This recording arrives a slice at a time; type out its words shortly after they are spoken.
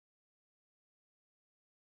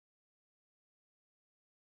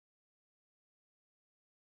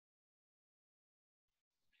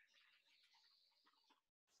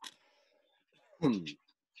Hmm.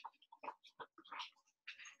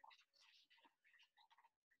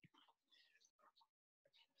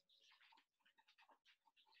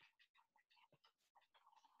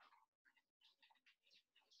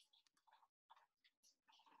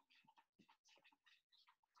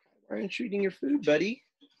 Why aren't you eating your food, buddy?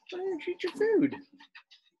 Why aren't you eat your food?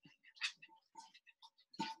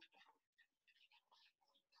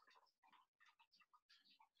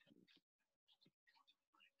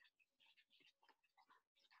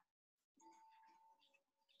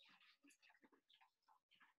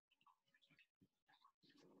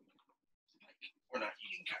 We're not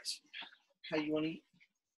eating Kai's food. Kai, you want to eat?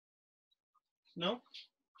 No?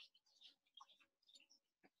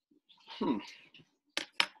 Hmm.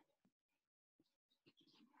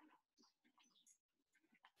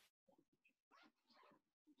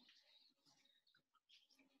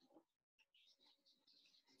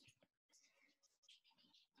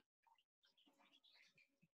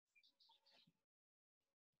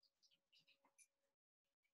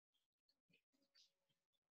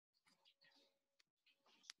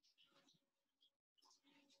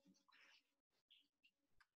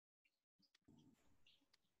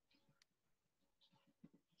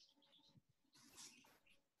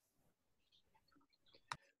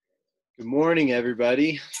 Good morning,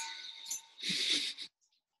 everybody.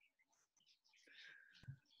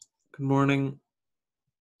 Good morning.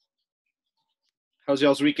 How's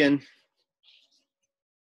y'all's weekend?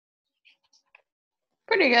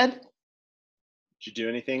 Pretty good. Did you do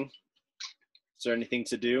anything? Is there anything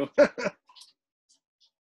to do?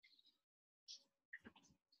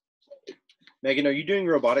 Megan, are you doing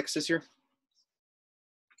robotics this year?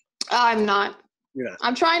 I'm not. You're not.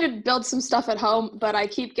 I'm trying to build some stuff at home, but I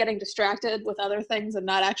keep getting distracted with other things and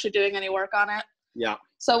not actually doing any work on it. Yeah.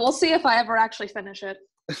 So we'll see if I ever actually finish it.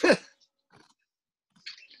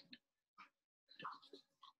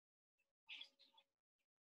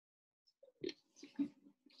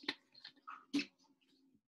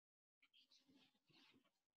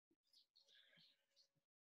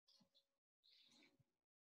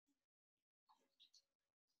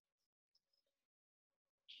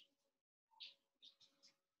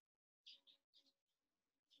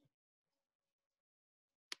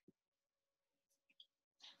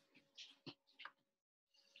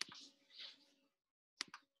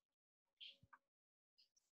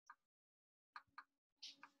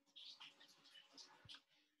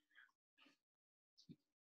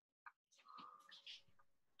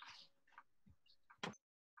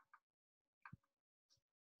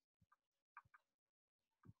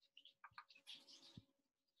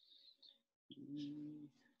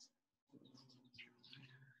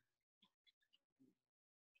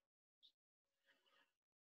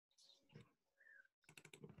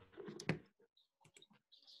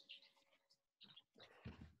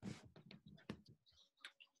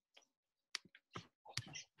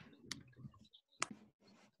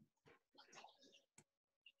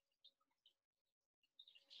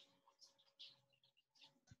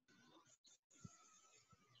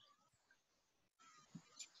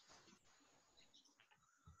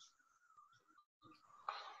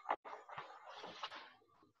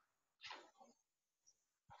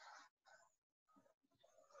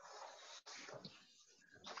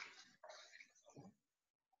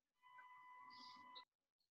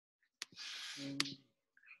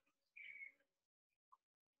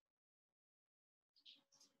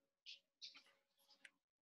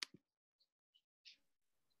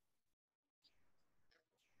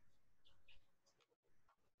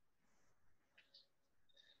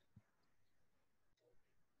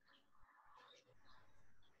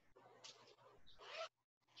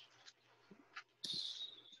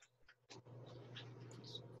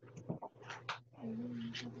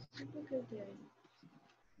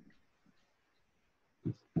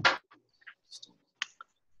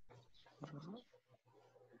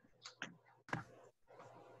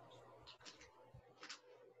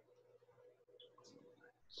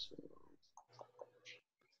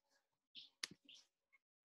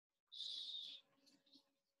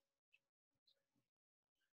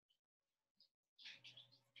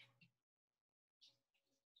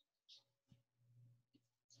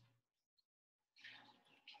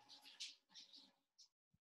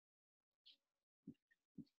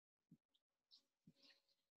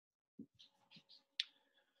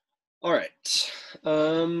 All right.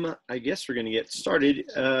 I guess we're going to get started.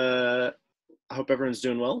 I hope everyone's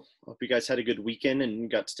doing well. I hope you guys had a good weekend and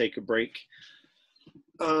got to take a break.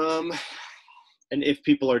 And if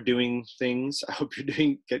people are doing things, I hope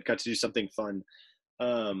you're got to do something fun.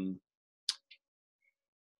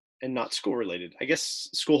 and not school related. I guess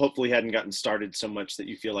school hopefully hadn't gotten started so much that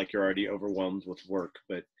you feel like you're already overwhelmed with work,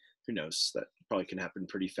 but who knows? That probably can happen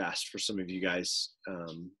pretty fast for some of you guys,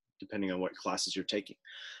 depending on what classes you're taking.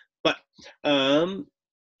 But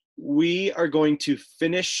we are going to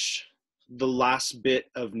finish the last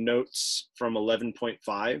bit of notes from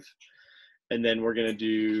 11.5, and then we're going to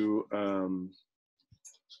do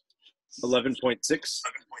 11.6.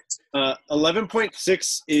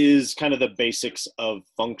 11.6 is kind of the basics of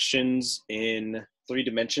functions in 3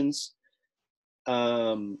 dimensions.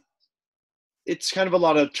 It's kind of a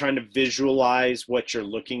lot of trying to visualize what you're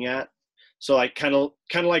looking at. So like kind of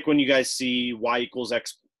like when you guys see y equals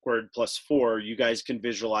x squared plus 4, you guys can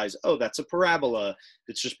visualize, oh, that's a parabola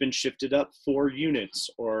that's just been shifted up 4 units,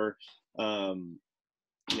 or you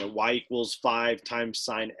know, y equals 5 times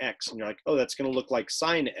sine x, and you're like, oh, that's going to look like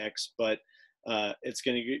sine x, but it's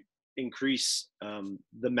going to increase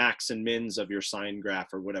the max and mins of your sine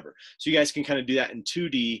graph or whatever. So you guys can kind of do that in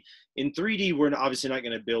 2D. In 3D, we're obviously not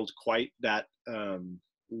going to build quite that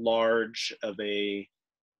large of a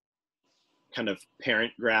kind of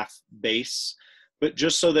parent graph base, but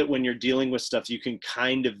just so that when you're dealing with stuff, you can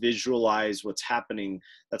kind of visualize what's happening.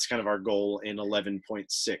 That's kind of our goal in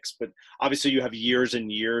 11.6. But obviously you have years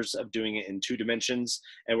and years of doing it in 2 dimensions,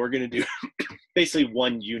 and we're going to do basically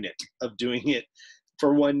 1 unit of doing it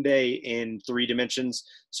for 1 day in 3 dimensions.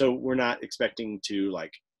 So we're not expecting to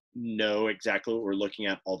like know exactly what we're looking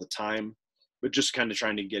at all the time, but just kind of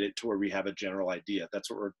trying to get it to where we have a general idea.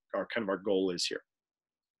 That's what our goal is here.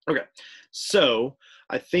 Okay, so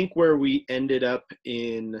I think where we ended up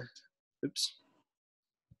in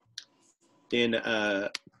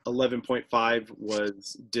 11.5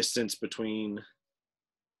 was distance between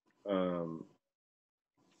a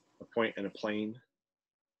point and a plane.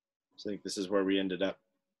 So I think this is where we ended up,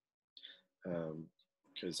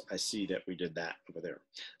 because I see that we did that over there.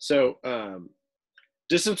 So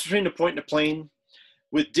distance between a point and a plane.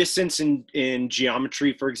 With distance in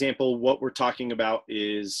geometry, for example, what we're talking about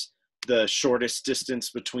is the shortest distance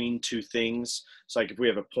between 2 things. So like if we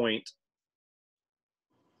have a point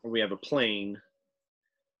or we have a plane,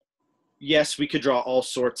 yes, we could draw all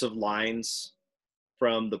sorts of lines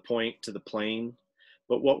from the point to the plane,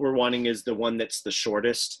 but what we're wanting is the one that's the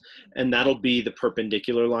shortest, and that'll be the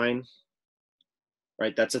perpendicular line,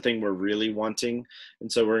 right? That's the thing we're really wanting.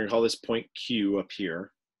 And so we're gonna call this point Q up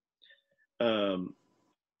here.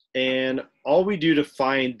 And all we do to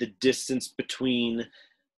find the distance between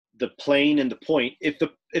the plane and the point, if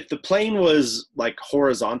the plane was like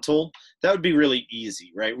horizontal, that would be really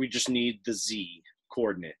easy, right? We just need the z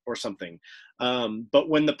coordinate or something. But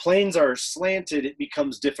when the planes are slanted, it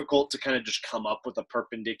becomes difficult to kind of just come up with a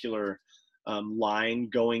perpendicular line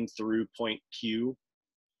going through point Q.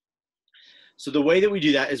 So the way that we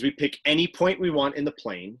do that is we pick any point we want in the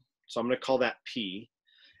plane. So I'm going to call that P.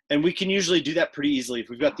 And we can usually do that pretty easily. If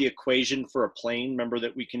we've got the equation for a plane, remember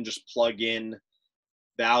that we can just plug in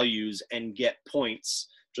values and get points,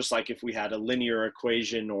 just like if we had a linear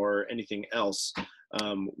equation or anything else.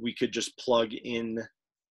 We could just plug in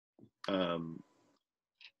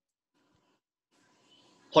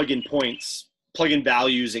points, plug in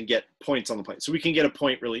values and get points on the plane. So we can get a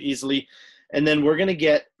point really easily. And then we're going to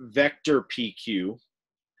get vector PQ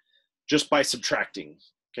just by subtracting.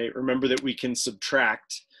 Okay, remember that we can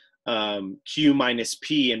subtract Q minus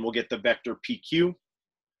P and we'll get the vector PQ.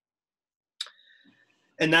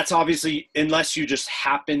 And that's obviously, unless you just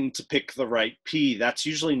happen to pick the right P, that's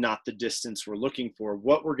usually not the distance we're looking for.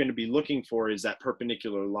 What we're going to be looking for is that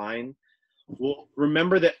perpendicular line. Well,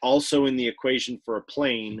 remember that also in the equation for a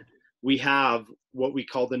plane, we have what we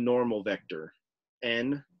call the normal vector,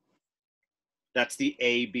 N. That's the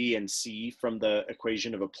A, B, and C from the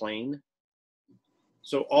equation of a plane.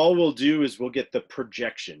 So all we'll do is we'll get the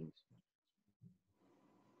projection.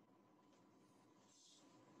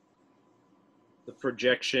 The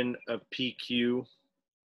projection of PQ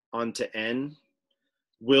onto N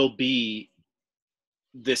will be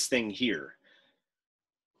this thing here.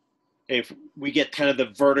 If we get kind of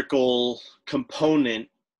the vertical component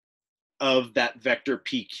of that vector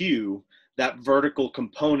PQ, that vertical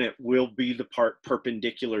component will be the part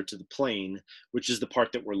perpendicular to the plane, which is the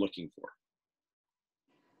part that we're looking for.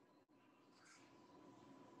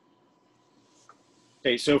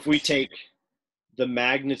 Okay, so if we take the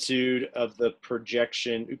magnitude of the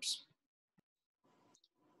projection,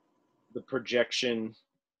 the projection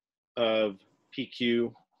of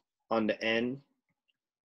PQ onto N,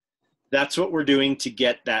 that's what we're doing to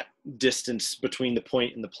get that distance between the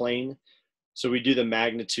point and the plane. So we do the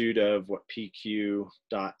magnitude of what PQ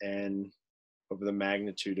dot N over the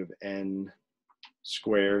magnitude of N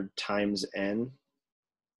squared times N.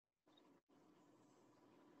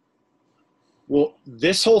 Well,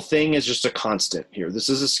 this whole thing is just a constant here. This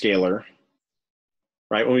is a scalar,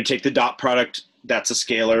 right? When we take the dot product, that's a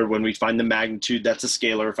scalar. When we find the magnitude, that's a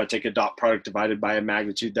scalar. If I take a dot product divided by a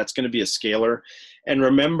magnitude, that's going to be a scalar. And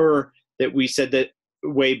remember that we said that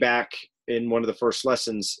way back in one of the first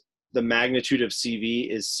lessons, the magnitude of CV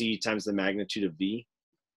is C times the magnitude of V.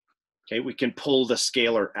 Okay, we can pull the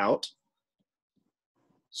scalar out.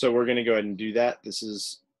 So we're going to go ahead and do that. This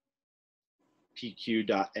is PQ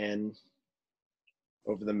dot N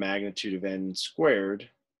over the magnitude of N squared.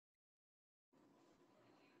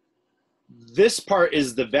 This part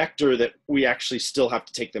is the vector that we actually still have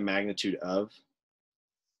to take the magnitude of.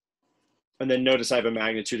 And then notice I have a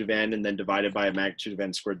magnitude of N and then divided by a magnitude of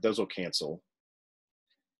N squared. Those will cancel.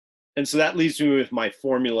 And so that leaves me with my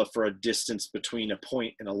formula for a distance between a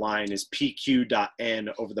point and a line is PQ dot N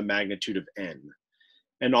over the magnitude of N.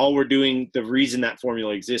 And all we're doing, the reason that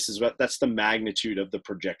formula exists is that's the magnitude of the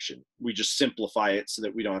projection. We just simplify it so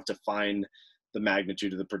that we don't have to find the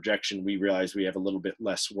magnitude of the projection. We realize we have a little bit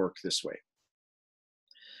less work this way.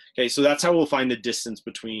 Okay, so that's how we'll find the distance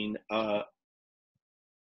between a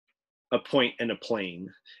point and a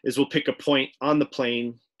plane, is we'll pick a point on the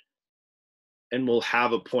plane and we'll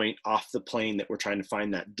have a point off the plane that we're trying to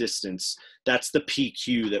find that distance. That's the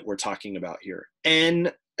PQ that we're talking about here.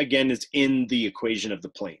 N, again, is in the equation of the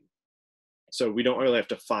plane. So we don't really have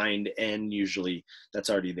to find N usually, that's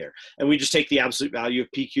already there. And we just take the absolute value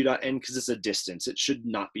of PQ dot N because it's a distance. It should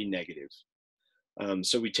not be negative.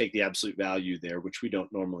 So we take the absolute value there, which we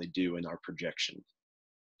don't normally do in our projection.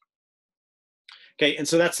 Okay, and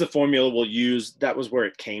so that's the formula we'll use. That was where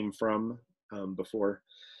it came from before.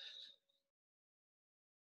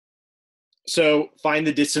 So find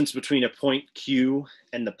the distance between a point Q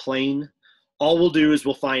and the plane. All we'll do is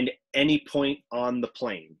we'll find any point on the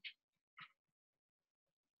plane.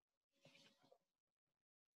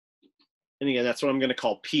 And again, that's what I'm going to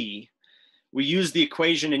call P. We use the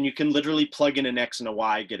equation, and you can literally plug in an X and a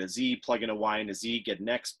Y, get a Z, plug in a Y and a Z, get an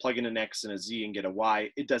X, plug in an X and a Z, and get a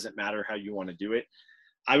Y. It doesn't matter how you want to do it.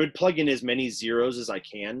 I would plug in as many zeros as I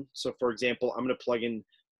can. So for example, I'm going to plug in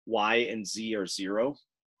Y and Z are 0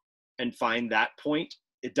 and find that point.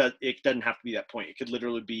 It doesn't have to be that point. It could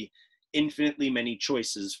literally be infinitely many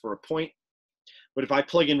choices for a point. But if I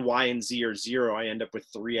plug in Y and Z are 0, I end up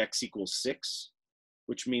with 3x equals 6,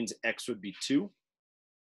 which means X would be 2.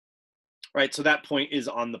 Right, so that point is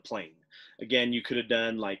on the plane. Again, you could have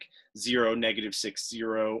done like 0, -6,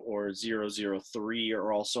 0, or 0, 0, 3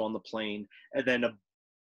 are also on the plane, and then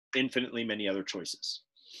infinitely many other choices.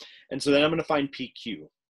 And so then I'm going to find PQ.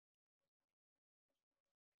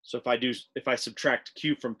 So if I subtract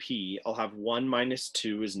Q from P, I'll have 1 minus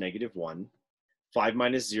 2 is -1, 5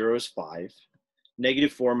 minus 0 is 5,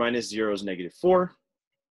 -4 minus 0 is -4,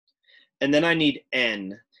 and then I need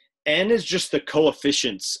N. N is just the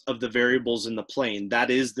coefficients of the variables in the plane.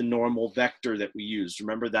 That is the normal vector that we use.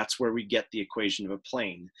 Remember, that's where we get the equation of a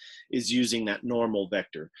plane, is using that normal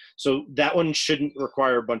vector. So that one shouldn't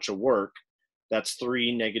require a bunch of work. That's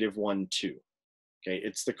 3, -1, 2. Okay,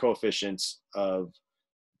 it's the coefficients of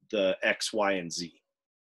the X, Y, and Z.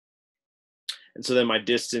 And so then my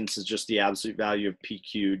distance is just the absolute value of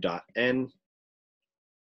PQ dot N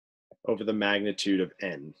over the magnitude of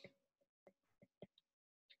N.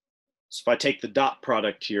 So if I take the dot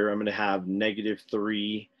product here, I'm going to have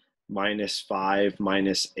 -3 minus 5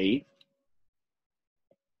 minus 8.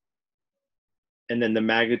 And then the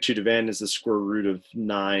magnitude of N is the square root of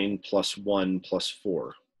 9 plus 1 plus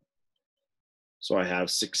 4. So I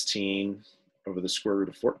have 16 over the square root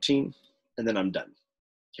of 14, and then I'm done.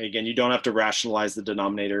 Okay, again, you don't have to rationalize the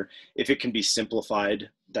denominator. If it can be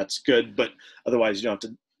simplified, that's good, but otherwise you don't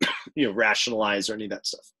have to rationalize or any of that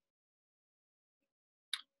stuff.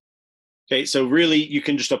 Okay, so really you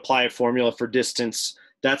can just apply a formula for distance.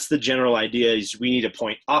 That's the general idea, is we need a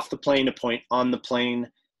point off the plane, a point on the plane,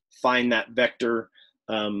 find that vector,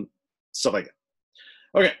 stuff like that.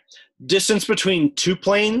 Okay, distance between two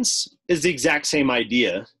planes is the exact same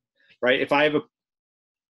idea, right? If I have a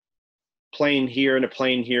plane here and a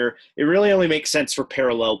plane here, it really only makes sense for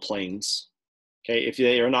parallel planes. Okay, if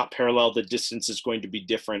they are not parallel, the distance is going to be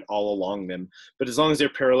different all along them. But as long as they're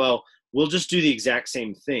parallel, we'll just do the exact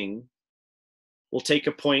same thing. We'll take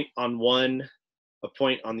a point on one, a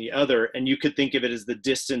point on the other, and you could think of it as the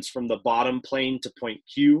distance from the bottom plane to point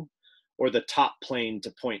Q or the top plane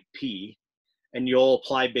to point P, and you'll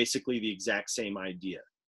apply basically the exact same idea.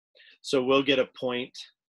 So we'll get a point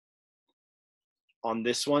on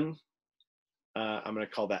this one. I'm going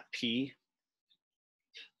to call that P.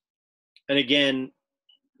 And again,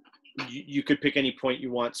 you could pick any point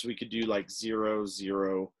you want, so we could do like 0,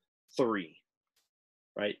 0, 3,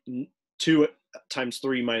 right? times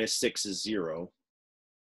 3 minus 6 is 0.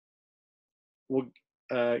 We'll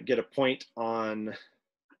get a point on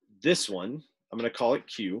this one. I'm going to call it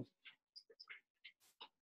Q.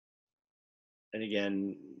 And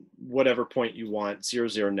again, whatever point you want, 0,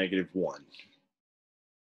 0, negative 1.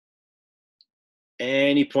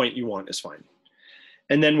 Any point you want is fine.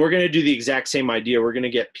 And then we're going to do the exact same idea. We're going to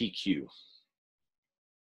get PQ.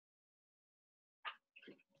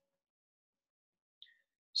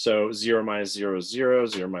 So 0 minus 0 is 0,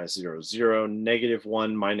 0 minus 0 is 0, negative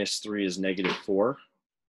 1 minus 3 is negative 4.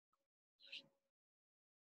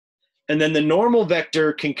 And then the normal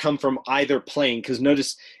vector can come from either plane, because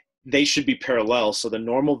notice they should be parallel. So the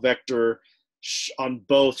normal vector on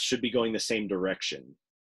both should be going the same direction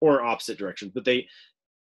or opposite directions. But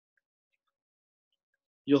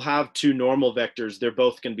you'll have two normal vectors. They're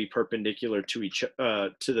both going to be perpendicular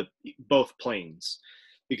to both planes,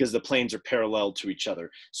 because the planes are parallel to each other.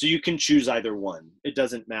 So you can choose either one. It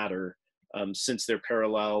doesn't matter since they're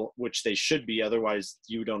parallel, which they should be. Otherwise,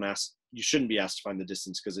 you shouldn't be asked to find the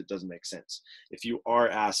distance, because it doesn't make sense. If you are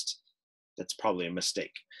asked, that's probably a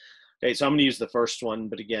mistake. Okay, so I'm going to use the first one,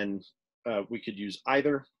 but again, we could use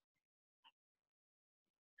either.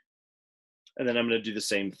 And then I'm going to do the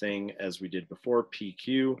same thing as we did before,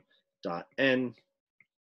 PQ dot n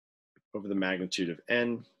over the magnitude of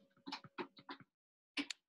n.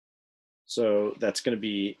 So that's going to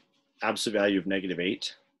be absolute value of negative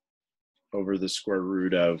 8 over the square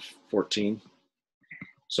root of 14.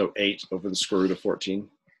 So 8 over the square root of 14.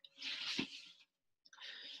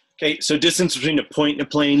 Okay, so distance between a point and a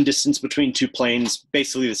plane, distance between two planes,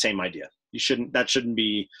 basically the same idea. That shouldn't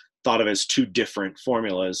be thought of as two different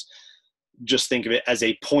formulas. Just think of it as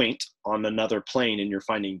a point on another plane, and you're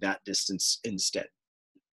finding that distance instead.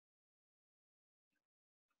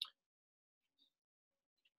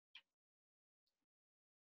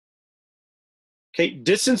 Okay,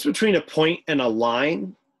 distance between a point and a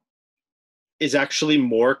line is actually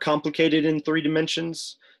more complicated in 3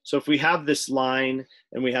 dimensions. So if we have this line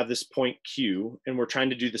and we have this point Q, and we're trying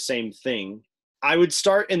to do the same thing, I would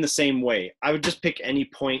start in the same way. I would just pick any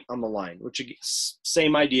point on the line, which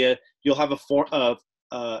same idea. You'll have a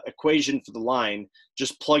equation for the line.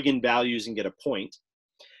 Just plug in values and get a point.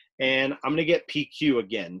 And I'm going to get PQ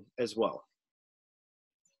again as well.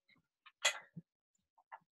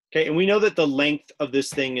 Okay, and we know that the length of this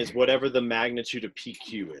thing is whatever the magnitude of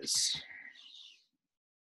PQ is.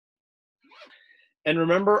 And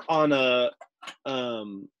remember, on a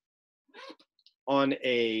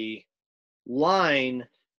line,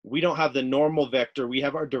 we don't have the normal vector. We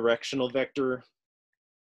have our directional vector,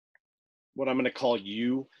 what I'm going to call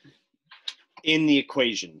U, in the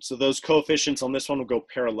equation. So those coefficients on this one will go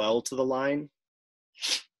parallel to the line.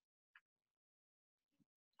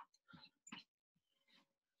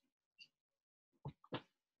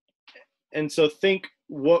 And so think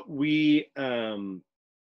what we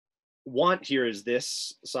want here is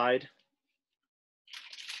this side.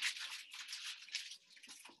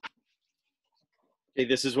 Okay,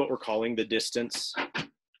 this is what we're calling the distance.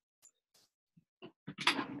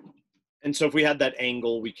 And so if we had that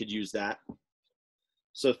angle, we could use that.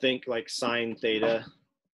 So think like sine theta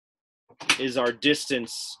is our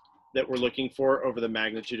distance that we're looking for over the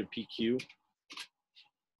magnitude of PQ.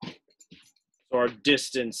 So our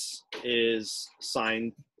distance is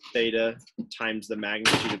sine theta times the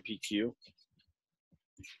magnitude of PQ.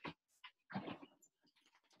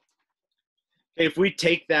 If we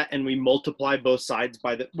take that and we multiply both sides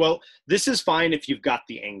by well, this is fine if you've got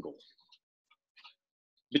the angle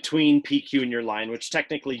between PQ and your line, which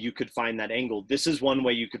technically you could find that angle. This is one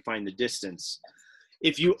way you could find the distance.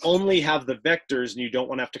 If you only have the vectors and you don't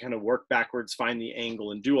want to have to kind of work backwards, find the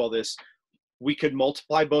angle and do all this, we could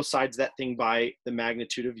multiply both sides of that thing by the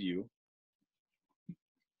magnitude of U.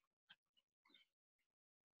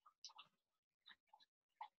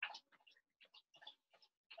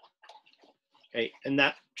 Okay, and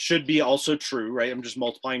that should be also true, right? I'm just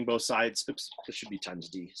multiplying both sides. Oops, this should be times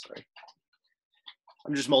D, sorry.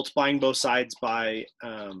 I'm just multiplying both sides by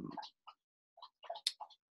the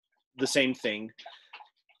same thing.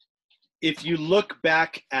 If you look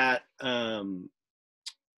back at,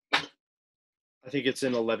 I think it's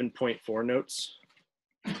in 11.4 notes.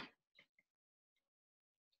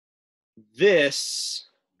 This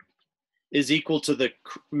is equal to the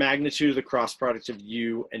magnitude of the cross product of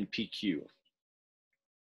U and PQ.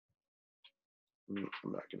 I'm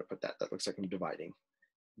not going to put that. That looks like I'm dividing.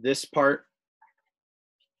 This part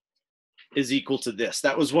is equal to this.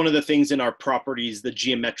 That was one of the things in our properties, the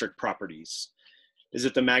geometric properties, is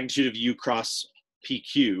that the magnitude of U cross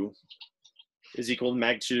PQ is equal to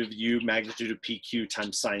magnitude of U, magnitude of PQ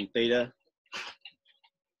times sine theta.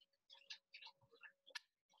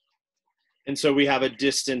 And so we have a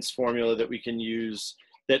distance formula that we can use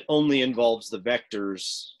that only involves the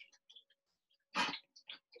vectors.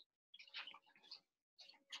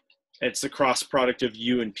 It's the cross product of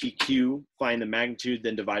u and pq, find the magnitude,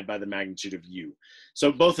 then divide by the magnitude of u.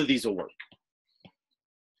 So both of these will work.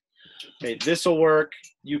 Okay, this will work.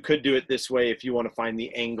 You could do it this way if you want to find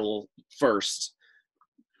the angle first,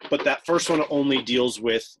 but that first one only deals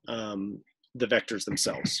with the vectors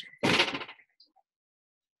themselves.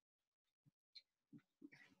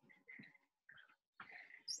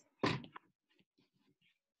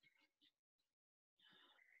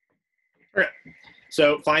 Okay.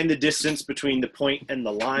 So find the distance between the point and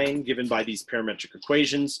the line given by these parametric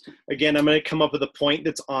equations. Again, I'm going to come up with a point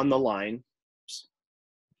that's on the line.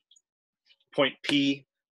 Point P.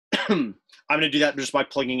 I'm going to do that just by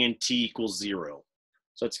plugging in t equals 0.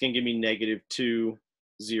 So it's going to give me -2,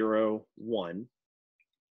 0, 1.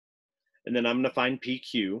 And then I'm going to find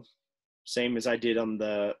PQ, same as I did on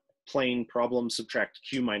the plane problem, subtract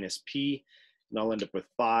Q minus P, and I'll end up with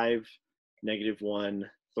 5, -1,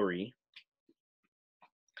 3.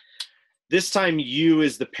 This time U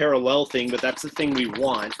is the parallel thing, but that's the thing we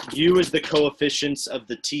want. U is the coefficients of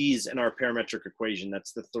the T's in our parametric equation.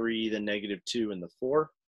 That's the 3, the -2, and the 4.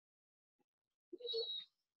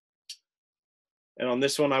 And on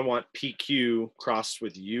this one, I want PQ crossed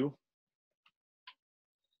with U.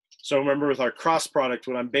 So remember with our cross product,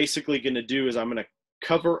 what I'm basically going to do is I'm going to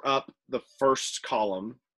cover up the first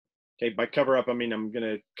column. Okay, by cover up, I mean I'm going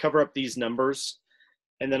to cover up these numbers,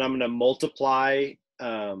 and then I'm going to multiply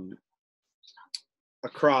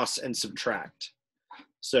across and subtract.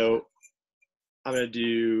 So I'm going to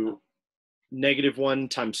do -1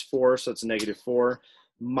 times 4, so it's -4,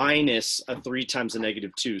 minus a 3 times a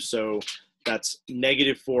 -2. So that's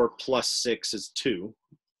 -4 plus 6 is 2.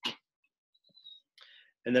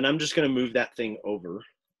 And then I'm just going to move that thing over,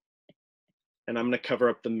 and I'm going to cover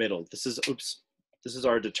up the middle. This is, oops, this is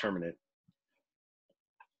our determinant.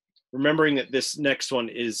 Remembering that this next one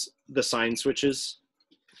is the sign switches.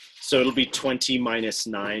 So it'll be 20 minus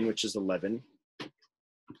 9, which is 11.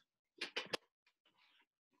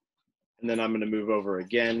 And then I'm going to move over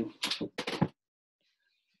again.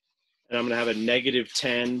 And I'm going to have a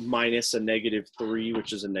 -10 minus a -3,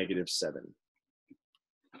 which is a -7.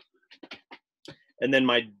 And then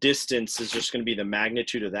my distance is just going to be the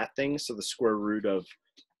magnitude of that thing. So the square root of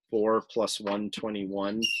 4 plus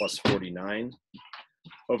 121 plus 49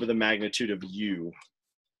 over the magnitude of U,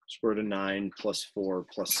 square root of 9 plus 4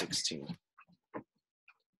 plus 16.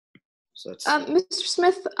 So that's. Mr.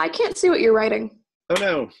 Smith, I can't see what you're writing. Oh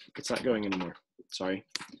no, it's not going anymore. Sorry.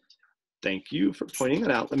 Thank you for pointing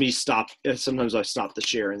that out. Let me stop. Sometimes I stop the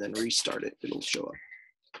share and then restart it. It'll show up.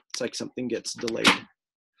 It's like something gets delayed.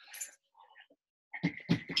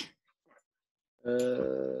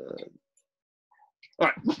 All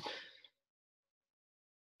right.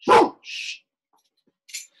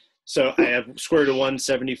 So I have square root of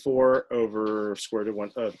 174 over square root of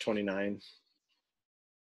 1 of 29.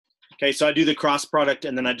 Okay, so I do the cross product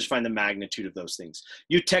and then I just find the magnitude of those things.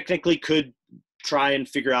 You technically could try and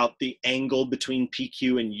figure out the angle between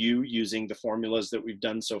PQ and U using the formulas that we've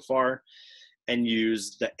done so far, and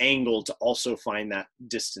use the angle to also find that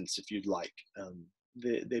distance if you'd like.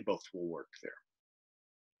 They both will work there.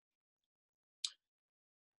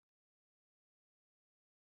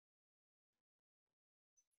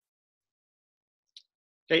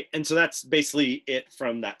 Okay, and so that's basically it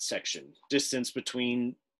from that section. Distance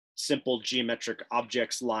between simple geometric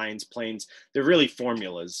objects, lines, planes, they're really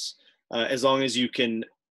formulas. As long as you can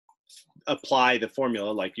apply the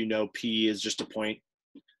formula, like you know P is just a point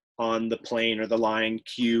on the plane or the line,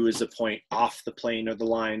 Q is a point off the plane or the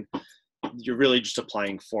line, you're really just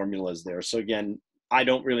applying formulas there. So again, I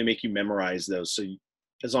don't really make you memorize those. So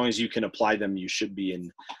as long as you can apply them, you should be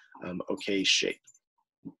in okay shape.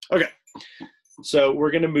 Okay, so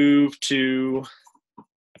we're gonna move to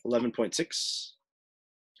 11.6.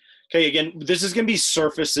 Okay, again, this is gonna be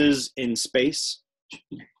surfaces in space.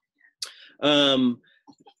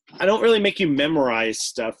 I don't really make you memorize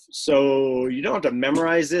stuff, so you don't have to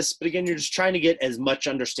memorize this, but again, you're just trying to get as much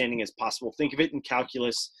understanding as possible. Think of it in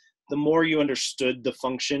calculus. The more you understood the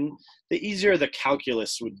function, the easier the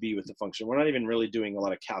calculus would be with the function. We're not even really doing a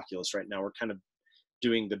lot of calculus right now. We're kind of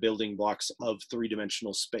doing the building blocks of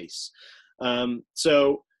three-dimensional space.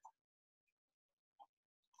 So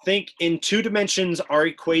think in 2 dimensions, our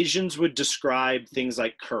equations would describe things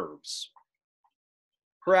like curves.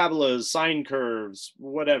 Parabolas, sine curves,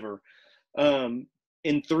 whatever.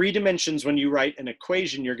 In 3 dimensions, when you write an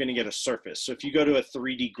equation, you're going to get a surface. So if you go to a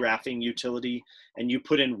 3D graphing utility and you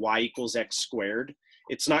put in y equals x squared,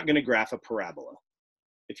 it's not going to graph a parabola.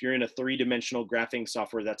 If you're in a three-dimensional graphing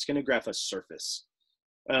software, that's going to graph a surface.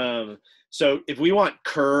 So if we want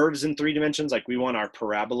curves in 3 dimensions, like we want our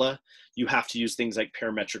parabola, you have to use things like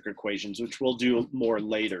parametric equations, which we'll do more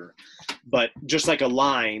later. But just like a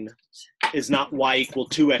line is not y equal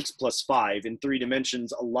 2x plus 5. In 3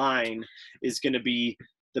 dimensions, a line is going to be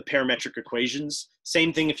the parametric equations.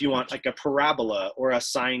 Same thing if you want like a parabola or a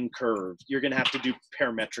sine curve. You're going to have to do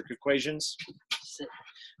parametric equations.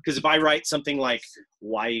 Because if I write something like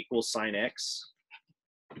y equals sine x,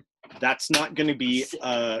 that's not going to be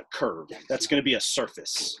a curve. That's going to be a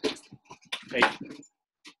surface. Okay.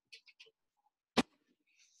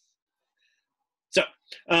 So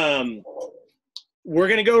we're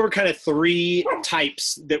going to go over kind of 3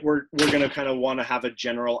 types that we're going to kind of want to have a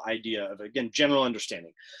general idea of, again, general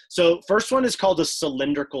understanding. So first one is called a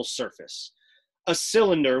cylindrical surface. A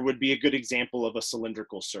cylinder would be a good example of a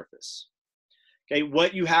cylindrical surface. Okay,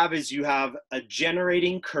 what you have is you have a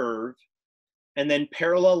generating curve and then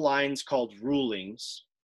parallel lines called rulings.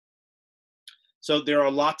 So there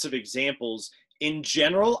are lots of examples. In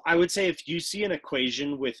general, I would say if you see an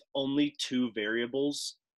equation with only 2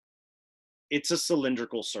 variables, it's a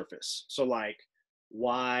cylindrical surface. So like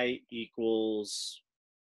y equals,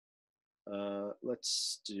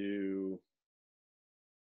 let's do,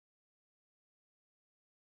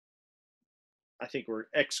 I think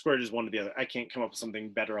x squared is one of the other. I can't come up with something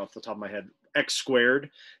better off the top of my head. X squared.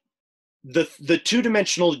 The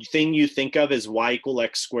 2-dimensional thing you think of as y equal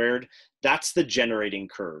x squared, that's the generating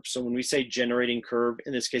curve. So when we say generating curve,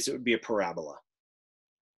 in this case, it would be a parabola.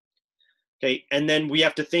 Okay, and then we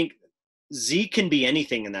have to think z can be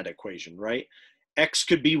anything in that equation, right? X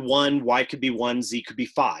could be 1, y could be 1, z could be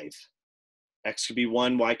 5. X could be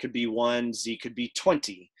 1, y could be 1, z could be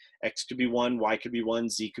 20. X could be 1, y could be 1,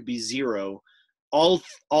 z could be 0. All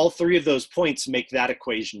 3 of those points make that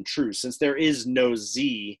equation true. Since there is no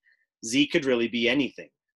z, z could really be anything.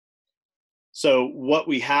 So what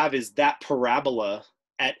we have is that parabola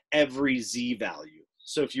at every z value.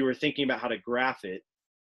 So if you were thinking about how to graph it,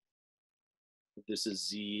 this is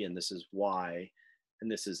z and this is y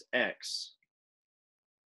and this is x,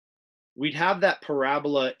 we'd have that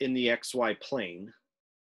parabola in the xy plane,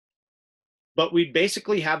 but we'd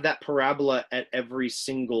basically have that parabola at every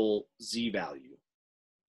single z value.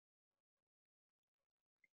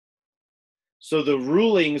 So the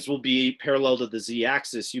rulings will be parallel to the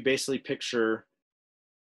z-axis. You basically picture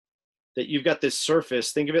that you've got this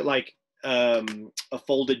surface. Think of it like a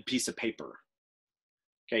folded piece of paper.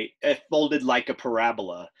 Okay, folded like a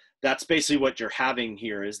parabola. That's basically what you're having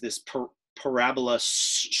here is this parabola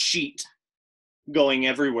sheet going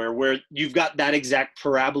everywhere where you've got that exact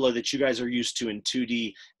parabola that you guys are used to in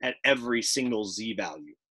 2D at every single z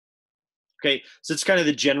value. Okay, so it's kind of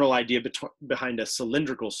the general idea behind a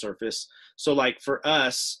cylindrical surface. So like for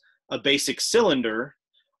us, a basic cylinder,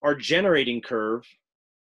 our generating curve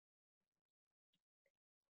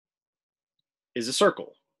is a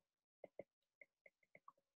circle.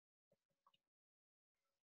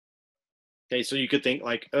 Okay, so you could think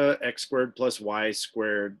like x squared plus y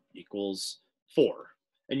squared equals 4.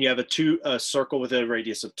 And you have a circle with a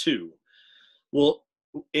radius of 2. Well,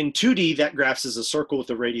 in 2D, that graphs as a circle with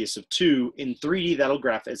a radius of 2. In 3D, that'll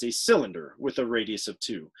graph as a cylinder with a radius of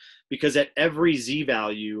 2. Because at every z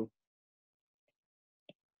value,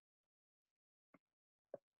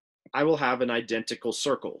 I will have an identical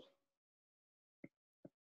circle.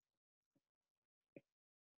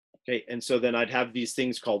 Okay, and so then I'd have these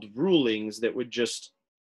things called rulings that would just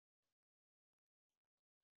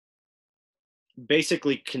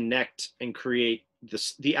basically connect and create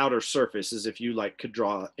the outer surface, as if you like could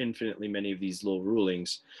draw infinitely many of these little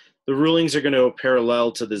rulings. The rulings are going to go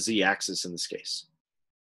parallel to the z-axis in this case.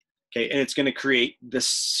 Okay, and it's going to create the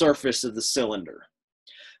surface of the cylinder.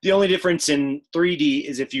 The only difference in 3D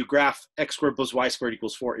is if you graph x squared plus y squared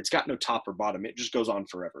equals 4, it's got no top or bottom. It just goes on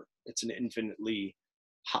forever. It's an infinitely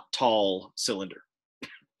tall cylinder.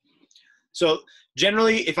 So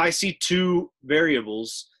generally, if I see 2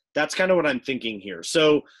 variables, that's kind of what I'm thinking here.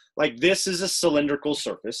 So like this is a cylindrical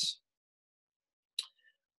surface.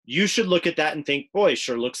 You should look at that and think, boy,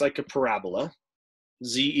 sure looks like a parabola.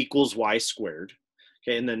 Z equals y squared.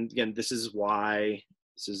 Okay, and then again, this is y,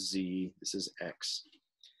 this is z, this is x.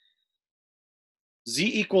 Z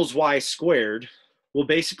equals y squared will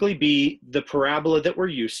basically be the parabola that we're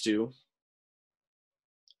used to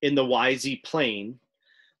in the YZ plane.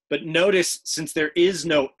 But notice, since there is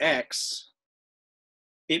no x,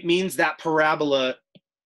 it means that parabola,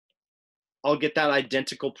 I'll get that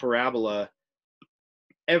identical parabola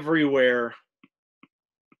everywhere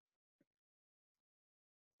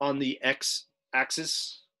on the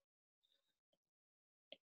x-axis.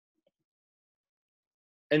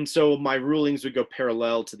 And so my rulings would go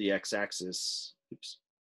parallel to the x-axis. Oops.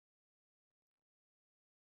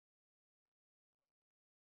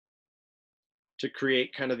 To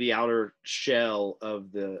create kind of the outer shell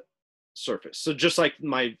of the surface. So just like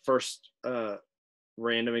my first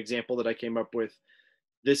random example that I came up with,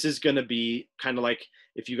 this is going to be kind of like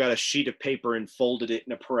if you got a sheet of paper and folded it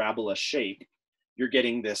in a parabola shape, you're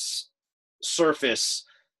getting this surface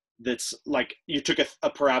that's like you took a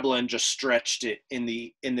parabola and just stretched it in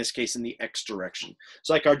this case in the x direction.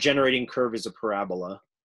 So like our generating curve is a parabola.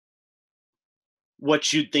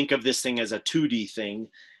 What you'd think of this thing as a 2D thing,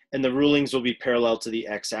 and the rulings will be parallel to the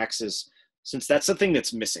x-axis, since that's the thing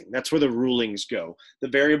that's missing. That's where the rulings go. The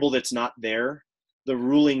variable that's not there, the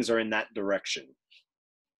rulings are in that direction.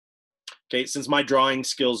 Okay, since my drawing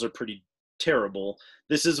skills are pretty terrible,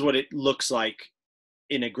 this is what it looks like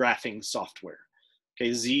in a graphing software.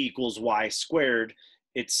 Okay, z equals y squared.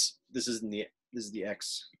 This is the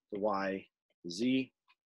x, the y, the z.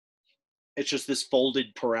 It's just this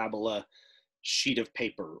folded parabola sheet of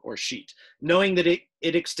paper or sheet, knowing that it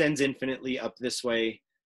extends infinitely up this way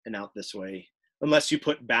and out this way. Unless you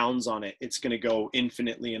put bounds on it, it's going to go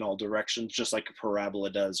infinitely in all directions, just like a parabola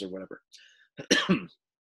does or whatever.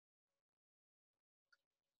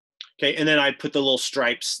 Okay, and then I put the little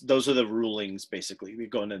stripes. Those are the rulings, basically. We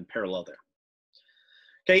go in parallel there.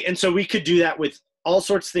 Okay, and so we could do that with all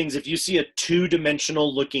sorts of things. If you see a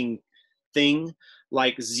two-dimensional looking thing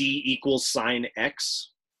like z equals sine x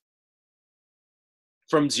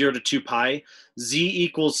from 0 to 2 pi, z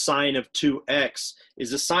equals sine of 2x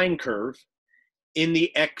is a sine curve in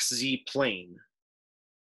the xz plane.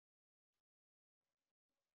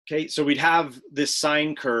 Okay, so we'd have this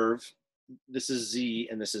sine curve. This is z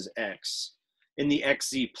and this is x in the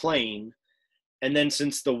xz plane. And then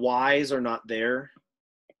since the y's are not there,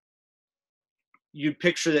 you'd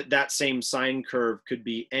picture that that same sine curve could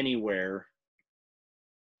be anywhere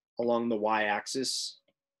along the y-axis.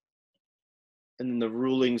 And then the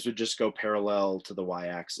rulings would just go parallel to the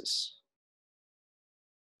y-axis.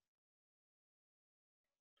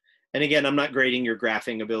 And again, I'm not grading your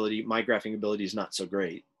graphing ability. My graphing ability is not so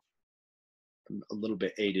great. I'm a little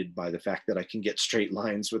bit aided by the fact that I can get straight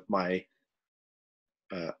lines with my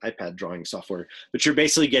iPad drawing software, but you're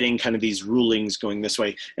basically getting kind of these rulings going this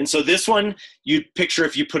way. And so this one, you'd picture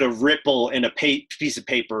if you put a ripple in a piece of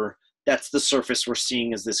paper, that's the surface we're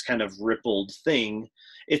seeing as this kind of rippled thing.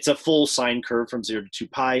 It's a full sine curve from 0 to 2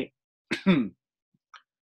 pi. And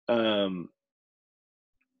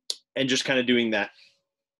just kind of doing that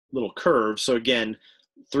little curve. So again,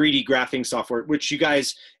 3D graphing software, which you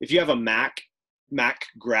guys, if you have a Mac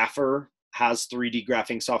Grapher has 3D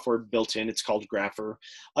graphing software built in. It's called Grapher.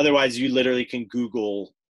 Otherwise, you literally can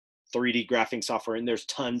Google 3D graphing software, and there's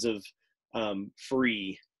tons of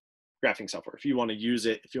free graphing software if you want to use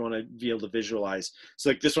it, if you want to be able to visualize. So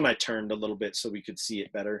like this one I turned a little bit so we could see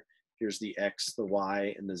it better. Here's the X, the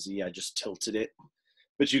Y, and the Z. I just tilted it.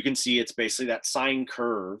 But you can see it's basically that sine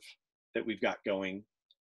curve that we've got going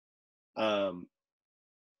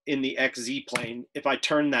in the XZ plane. If I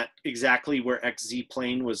turn that exactly where XZ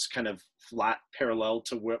plane was kind of flat parallel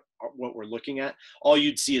to what we're looking at, all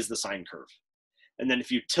you'd see is the sine curve. And then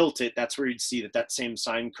if you tilt it, that's where you'd see that that same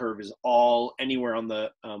sine curve is all anywhere on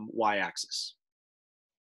the y-axis.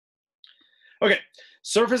 Okay,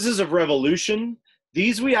 surfaces of revolution.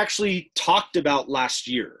 These we actually talked about last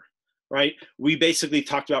year, right? We basically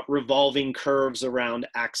talked about revolving curves around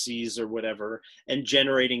axes or whatever and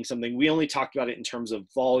generating something. We only talked about it in terms of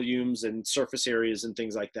volumes and surface areas and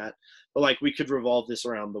things like that. But like we could revolve this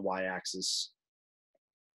around the y-axis.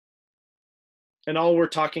 And all we're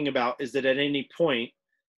talking about is that at any point,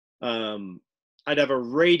 I'd have a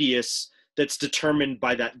radius that's determined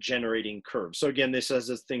by that generating curve. So again, this has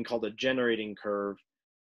this thing called a generating curve.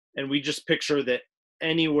 And we just picture that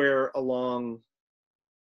anywhere along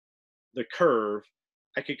the curve,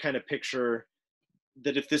 I could kind of picture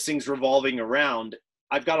that if this thing's revolving around,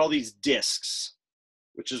 I've got all these disks,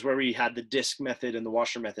 which is where we had the disk method and the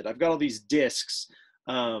washer method. I've got all these disks.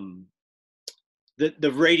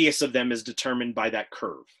 The radius of them is determined by that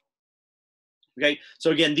curve. Okay,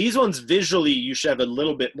 so again, these ones visually you should have a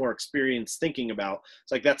little bit more experience thinking about.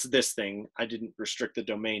 It's like that's this thing. I didn't restrict the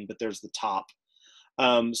domain, but there's the top.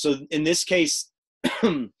 So in this case,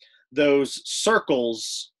 those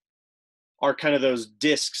circles are kind of those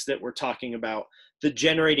disks that we're talking about. The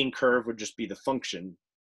generating curve would just be the function.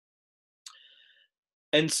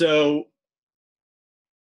 And so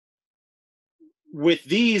with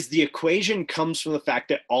these, the equation comes from the fact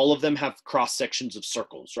that all of them have cross sections of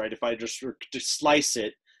circles, right? If I just were to slice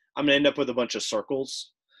it, I'm gonna end up with a bunch of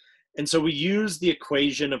circles. And so we use the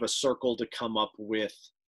equation of a circle to come up with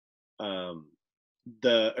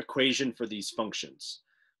the equation for these functions.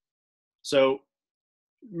 So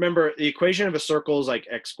remember, the equation of a circle is like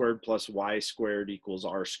x squared plus y squared equals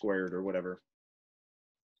r squared or whatever.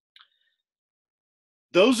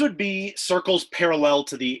 Those would be circles parallel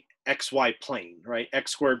to the xy plane, right?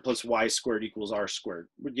 X squared plus y squared equals r squared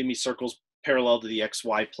would give me circles parallel to the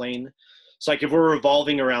xy plane. So like if we're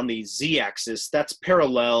revolving around the z-axis, that's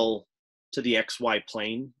parallel to the xy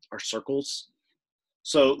plane, our circles.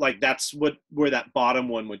 So like that's where that bottom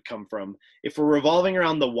one would come from. If we're revolving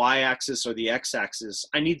around the y-axis or the x-axis,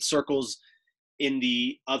 I need circles in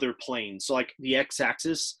the other plane. So like the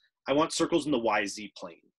x-axis, I want circles in the yz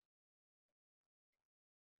plane.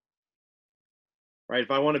 Right? If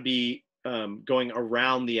I want to be going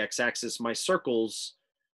around the x-axis, my circles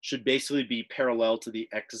should basically be parallel to the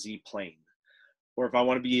xz plane. Or if I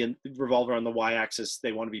want to be revolve around the y-axis,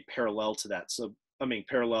 they want to be parallel to that. So I mean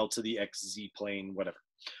parallel to the xz plane, whatever.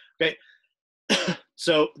 Okay.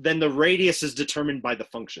 So then the radius is determined by the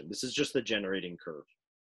function. This is just the generating curve.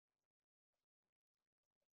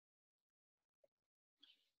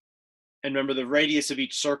 And remember, the radius of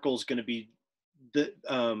each circle is going to be the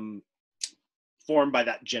formed by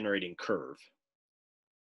that generating curve.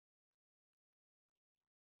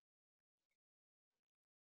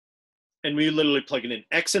 And we literally plug it in.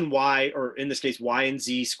 X and y, or in this case, y and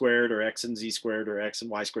z squared, or x and z squared, or x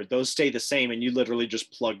and y squared, those stay the same, and you literally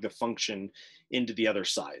just plug the function into the other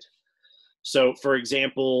side. So for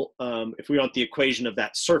example, if we want the equation of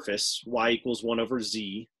that surface, y equals 1 over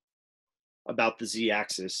z, about the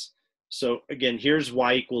z-axis. So again, here's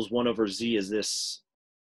y equals 1 over z is this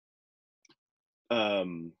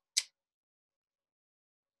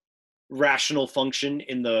rational function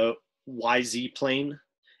in the yz plane,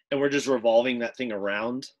 and we're just revolving that thing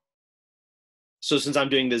around. So since I'm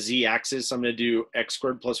doing the z-axis, I'm going to do x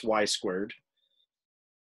squared plus y squared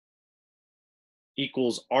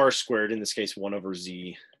equals r squared, in this case 1 over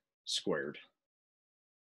z squared,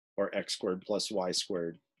 or x squared plus y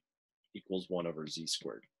squared equals 1 over z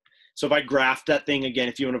squared. So if I graph that thing, again,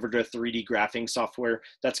 if you went over to a 3D graphing software,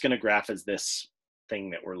 that's going to graph as this thing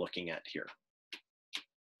that we're looking at here.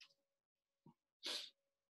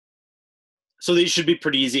 So these should be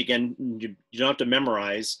pretty easy. Again, you don't have to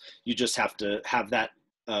memorize. You just have to have that,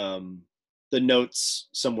 the notes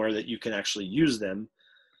somewhere that you can actually use them,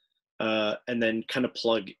 and then kind of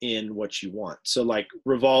plug in what you want. So like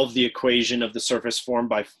revolve the equation of the surface formed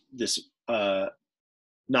by this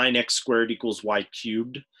 9x squared equals y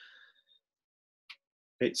cubed.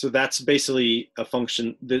 Okay, so that's basically a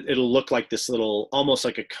function that it'll look like this little, almost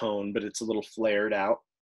like a cone, but it's a little flared out.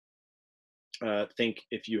 Think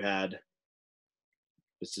if you had,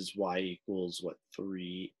 this is y equals what,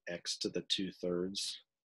 3x to the 2/3.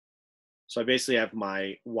 So I basically have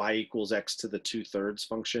my y equals x to the 2/3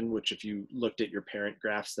 function, which if you looked at your parent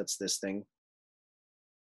graphs, that's this thing.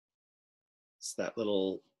 It's that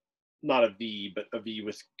little, not a V, but a V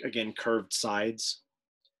with, again, curved sides.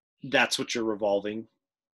 That's what you're revolving.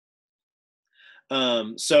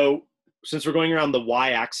 So since we're going around the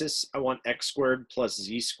y-axis, I want x squared plus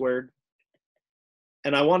z squared.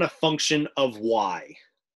 And I want a function of y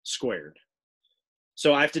squared.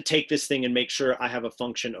 So I have to take this thing and make sure I have a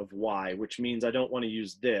function of y, which means I don't want to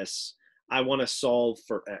use this. I want to solve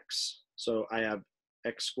for x. So I have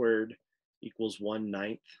x squared equals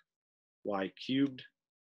 1/9 y cubed.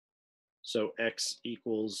 So x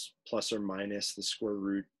equals plus or minus the square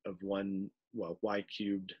root of y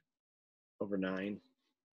cubed over 9.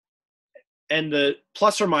 And the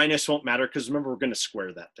plus or minus won't matter because remember, we're going to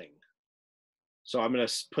square that thing. So I'm going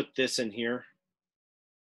to put this in here.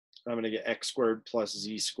 I'm going to get x squared plus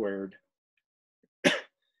z squared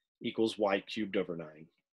equals y cubed over 9.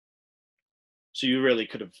 So you really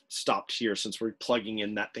could have stopped here since we're plugging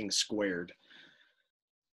in that thing squared.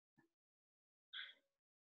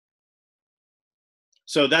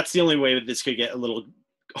 So that's the only way that this could get a little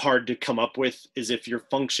hard to come up with, is if your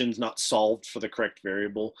function's not solved for the correct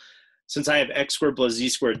variable. Since I have x squared plus z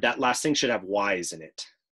squared, that last thing should have y's in it.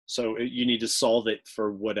 So you need to solve it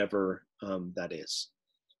for whatever that is.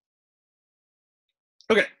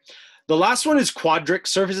 Okay, the last one is quadric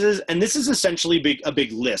surfaces, and this is essentially a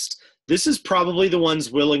big list. This is probably the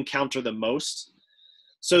ones we'll encounter the most.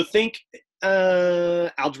 So think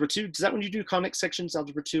algebra 2. Does that when you do conic sections,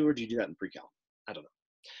 algebra 2, or do you do that in pre-cal? I don't know.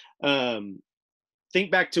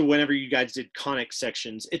 Think back to whenever you guys did conic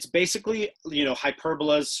sections. It's basically, you know,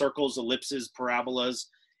 hyperbolas, circles, ellipses, parabolas.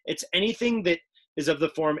 It's anything that is of the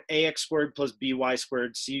form ax squared plus by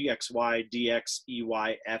squared cxy dx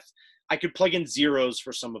ey f. I could plug in zeros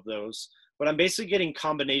for some of those, but I'm basically getting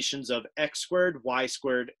combinations of x squared, y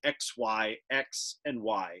squared, xy, x, and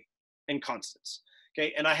y. and constants.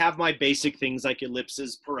 Okay, and I have my basic things like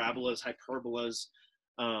ellipses, parabolas, hyperbolas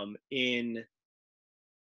in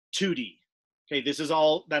 2D. Okay, this is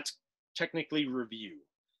all that's technically review.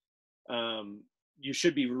 You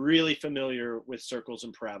should be really familiar with circles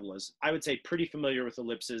and parabolas. I would say pretty familiar with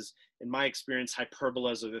ellipses. In my experience,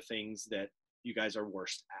 hyperbolas are the things that you guys are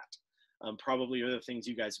worst at. Probably are the things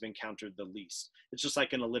you guys have encountered the least. It's just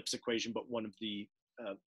like an ellipse equation, but one of the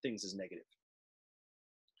things is negative.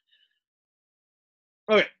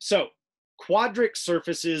 Okay, so quadric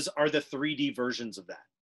surfaces are the 3D versions of that.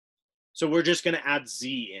 So we're just going to add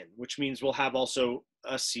z in, which means we'll have also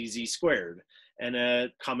a cz squared and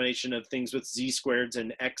a combination of things with z squareds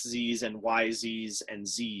and xz's and yz's and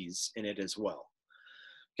z's in it as well.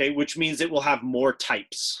 Okay, which means it will have more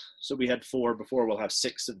types. So we had 4 before, we'll have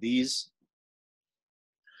 6 of these.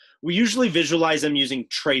 We usually visualize them using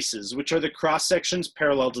traces, which are the cross sections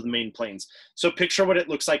parallel to the main planes. So picture what it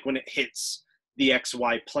looks like when it hits the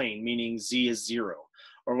xy plane, meaning z is 0.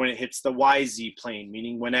 Or when it hits the YZ plane,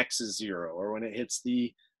 meaning when X is 0, or when it hits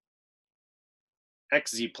the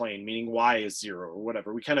XZ plane, meaning Y is 0, or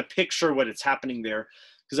whatever. We kind of picture what it's happening there,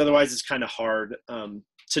 because otherwise it's kind of hard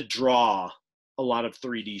to draw a lot of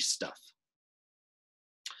 3D stuff.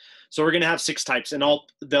 So we're going to have 6 types, and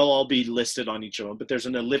they'll all be listed on each of them, but there's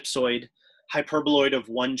an ellipsoid, hyperboloid of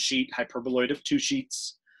 1 sheet, hyperboloid of 2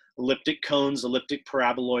 sheets, elliptic cones, elliptic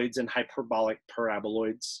paraboloids, and hyperbolic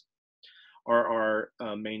paraboloids are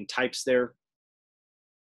our main types there.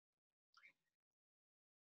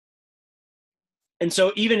 And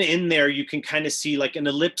so even in there, you can kind of see like an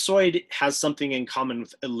ellipsoid has something in common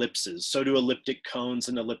with ellipses. So do elliptic cones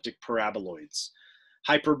and elliptic paraboloids.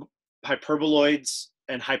 Hyperboloids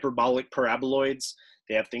and hyperbolic paraboloids,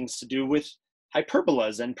 they have things to do with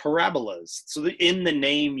hyperbolas and parabolas. So in the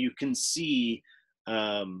name, you can see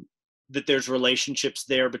that there's relationships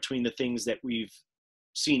there between the things that we've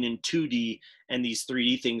seen in 2D and these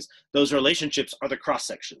 3D things. Those relationships are the cross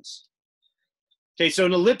sections. Okay, so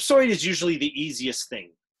an ellipsoid is usually the easiest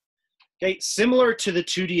thing. Okay, similar to the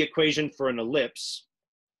 2D equation for an ellipse.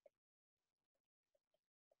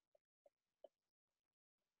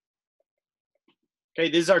 Okay,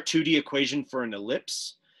 this is our 2D equation for an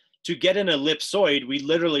ellipse. To get an ellipsoid, we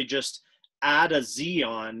literally just add a z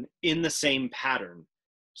on in the same pattern.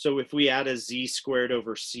 So if we add a z squared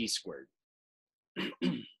over c squared.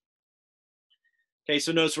 Okay,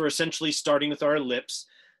 so notice we're essentially starting with our ellipse.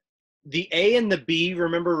 The A and the B,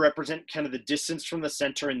 remember, represent kind of the distance from the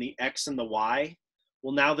center and the X and the Y.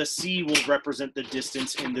 Well, now the C will represent the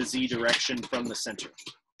distance in the Z direction from the center.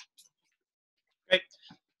 Okay,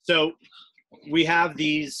 so we have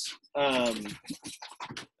these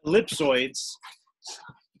ellipsoids.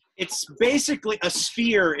 It's basically a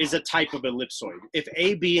sphere is a type of ellipsoid. If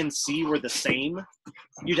A, B, and C were the same,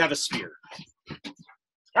 you'd have a sphere.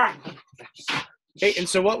 Okay, and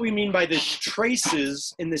so what we mean by the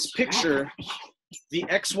traces in this picture, the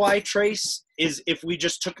XY trace is if we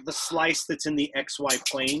just took the slice that's in the XY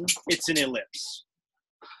plane, it's an ellipse,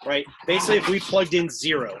 right? Basically, if we plugged in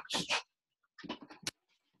 0,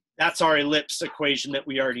 that's our ellipse equation that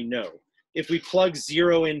we already know. If we plug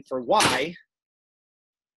 0 in for Y,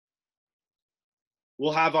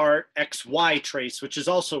 we'll have our XY trace, which is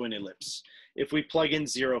also an ellipse. If we plug in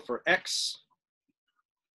 0 for X,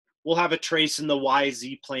 we'll have a trace in the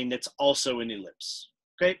YZ plane that's also an ellipse.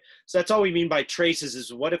 Okay, so that's all we mean by traces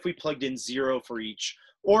is what if we plugged in 0 for each,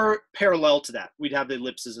 or parallel to that, we'd have the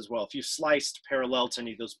ellipses as well. If you sliced parallel to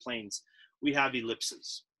any of those planes, we'd have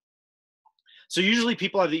ellipses. So usually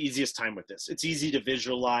people have the easiest time with this. It's easy to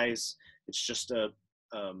visualize. It's just a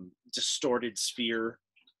distorted sphere.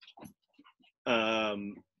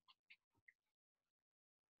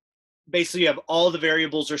 Basically, you have all the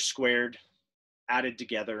variables are squared, added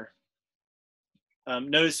together.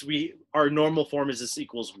 Notice our normal form is this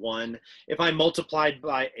equals 1. If I multiplied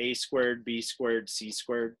by a squared, b squared, c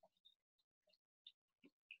squared,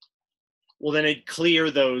 well, then it'd clear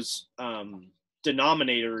those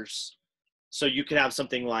denominators. So you could have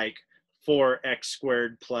something like 4x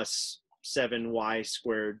squared plus 7y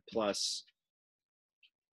squared plus,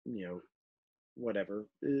 whatever,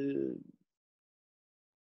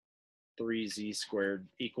 3z squared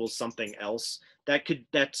equals something else.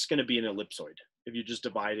 That's going to be an ellipsoid if you just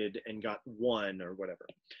divided and got 1 or whatever.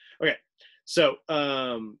 Okay, so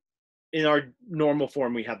in our normal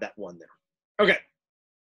form, we have that 1 there. Okay,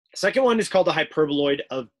 second one is called the hyperboloid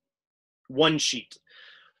of 1 sheet.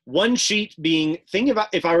 1 sheet being, think about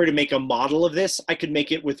if I were to make a model of this, I could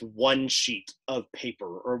make it with 1 sheet of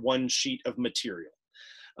paper or 1 sheet of material.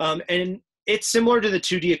 And it's similar to the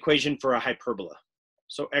 2D equation for a hyperbola.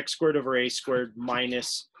 So x squared over a squared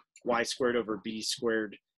minus y squared over b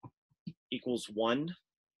squared equals 1.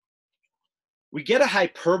 We get a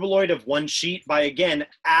hyperboloid of one sheet by, again,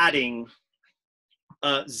 adding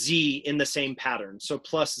z in the same pattern. So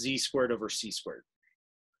plus z squared over c squared.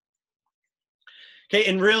 Okay,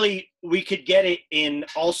 and really, we could get it in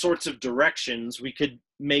all sorts of directions. We could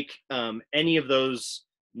make any of those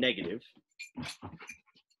negative.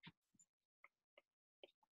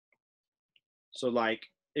 So like,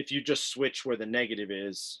 if you just switch where the negative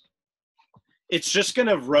is, it's just going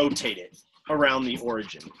to rotate it around the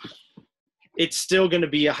origin. It's still going to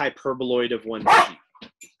be a hyperboloid of one sheet.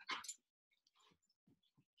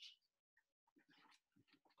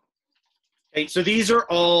 Okay, so these are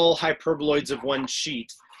all hyperboloids of one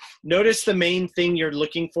sheet. Notice the main thing you're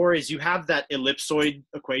looking for is you have that ellipsoid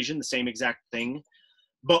equation, the same exact thing,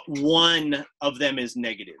 but one of them is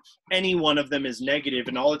negative. Any one of them is negative,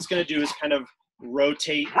 and all it's going to do is kind of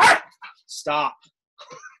rotate. Stop.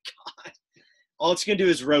 God. All it's going to do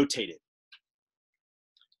is rotate it.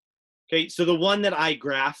 Okay, so the one that I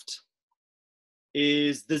graphed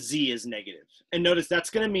is the z is negative. And notice that's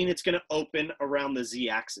going to mean it's going to open around the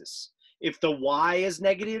z-axis. If the y is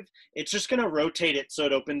negative, it's just going to rotate it so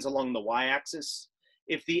it opens along the y-axis.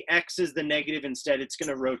 If the x is the negative instead, it's going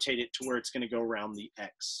to rotate it to where it's going to go around the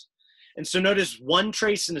x. And so notice one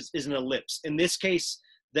trace is an ellipse. In this case,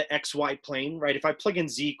 the xy plane, right? If I plug in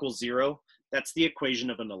z equals 0, that's the equation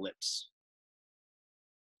of an ellipse.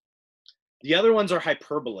 The other ones are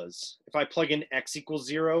hyperbolas. If I plug in x equals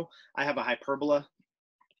 0, I have a hyperbola.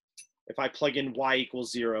 If I plug in y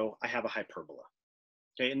equals 0, I have a hyperbola.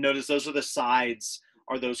 Okay, and notice those are the sides,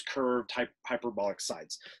 are those curved hyperbolic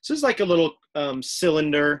sides. So it's like a little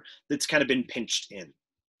cylinder that's kind of been pinched in.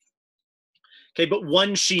 Okay, but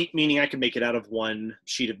one sheet, meaning I can make it out of one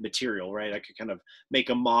sheet of material, right? I could kind of make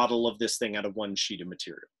a model of this thing out of one sheet of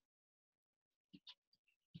material.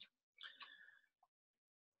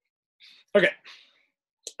 Okay,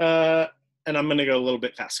 and I'm gonna go a little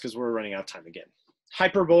bit fast because we're running out of time again.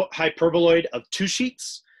 Hyperboloid of two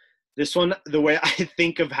sheets. This one, the way I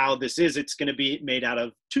think of how this is, it's going to be made out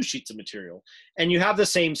of two sheets of material. And you have the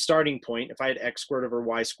same starting point. If I had x squared over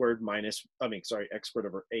y squared minus, x squared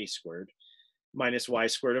over a squared minus y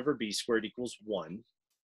squared over b squared equals 1.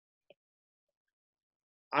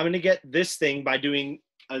 I'm going to get this thing by doing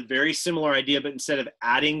a very similar idea, but instead of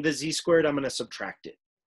adding the z squared, I'm going to subtract it.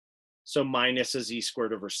 So minus a z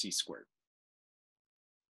squared over c squared.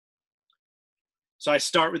 So I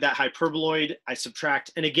start with that hyperboloid, I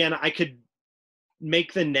subtract, and again, I could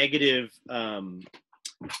make the negative in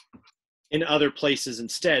other places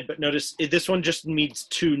instead, but notice this one just needs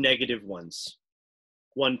two negative ones,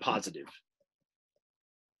 one positive.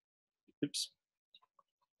 Oops.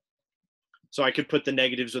 So I could put the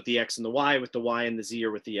negatives with the x and the y, with the y and the z,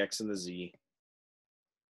 or with the x and the z.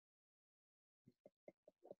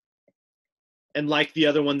 And like the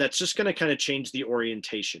other one, that's just going to kind of change the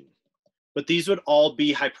orientation. But these would all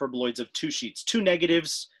be hyperboloids of two sheets. Two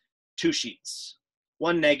negatives, two sheets.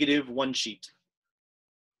 One negative, one sheet.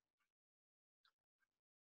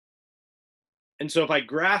 And so if I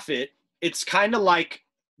graph it, it's kind of like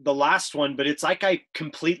the last one, but it's like I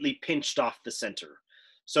completely pinched off the center.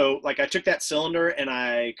 So like I took that cylinder and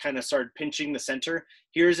I kind of started pinching the center.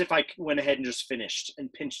 Here's if I went ahead and just finished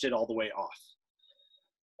and pinched it all the way off.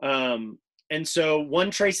 And so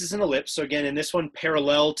one trace is an ellipse. So again, in this one,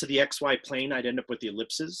 parallel to the xy plane, I'd end up with the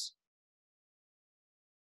ellipses.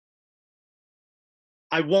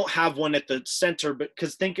 I won't have one at the center, but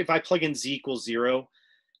because think if I plug in z equals 0,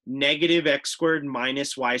 negative x squared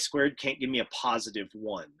minus y squared can't give me a positive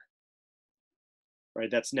 1.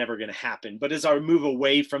 Right, that's never going to happen. But as I move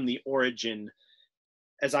away from the origin,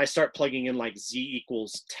 as I start plugging in like z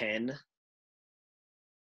equals 10,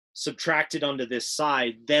 subtracted onto this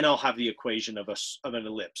side, then I'll have the equation of an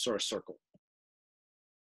ellipse or a circle.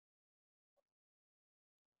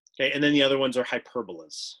 Okay, and then the other ones are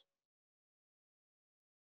hyperbolas.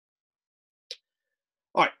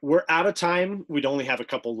 All right, we're out of time. We'd only have a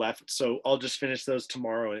couple left, so I'll just finish those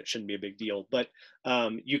tomorrow and it shouldn't be a big deal. But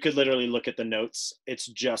you could literally look at the notes. It's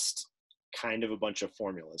just kind of a bunch of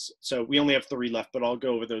formulas. So we only have 3 left, but I'll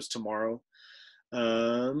go over those tomorrow.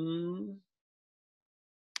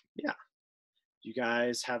 Yeah, you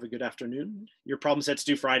guys have a good afternoon. Your problem set's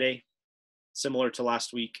due Friday, similar to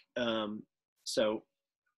last week. So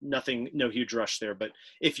nothing, no huge rush there. But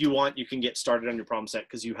if you want, you can get started on your problem set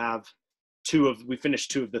because you have we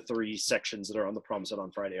finished 2 of the 3 sections that are on the problem set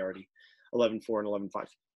on Friday already, 11.4 and 11.5.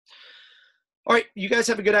 All right, you guys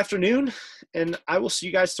have a good afternoon, and I will see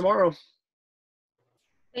you guys tomorrow.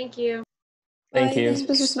 Thank you. Thank you.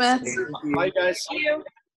 Thanks, Mr. Smith. Bye, guys. Thank you.